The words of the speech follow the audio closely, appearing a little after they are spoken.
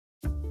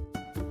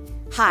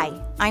Hi,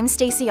 I'm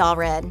Stacey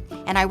Allred,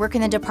 and I work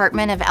in the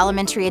Department of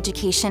Elementary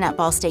Education at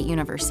Ball State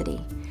University.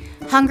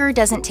 Hunger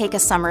doesn't take a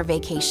summer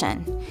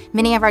vacation.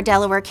 Many of our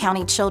Delaware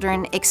County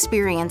children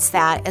experience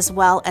that, as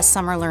well as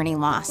summer learning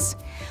loss.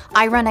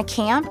 I run a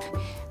camp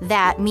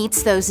that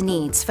meets those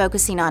needs,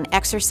 focusing on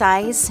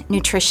exercise,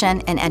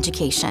 nutrition, and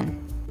education.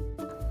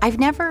 I've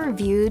never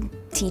viewed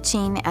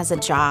teaching as a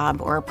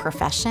job or a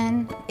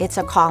profession. It's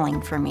a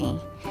calling for me.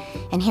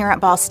 And here at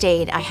Ball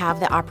State, I have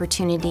the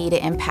opportunity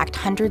to impact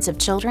hundreds of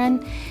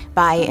children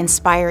by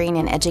inspiring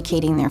and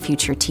educating their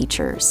future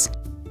teachers.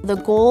 The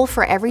goal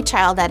for every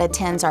child that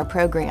attends our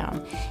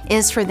program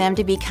is for them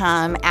to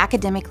become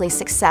academically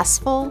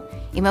successful,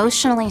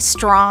 emotionally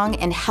strong,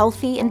 and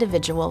healthy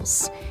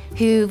individuals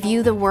who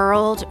view the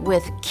world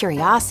with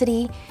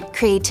curiosity,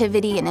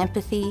 creativity, and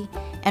empathy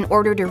in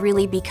order to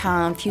really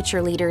become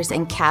future leaders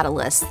and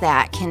catalysts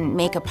that can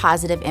make a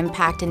positive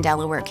impact in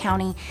Delaware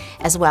County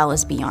as well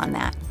as beyond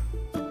that.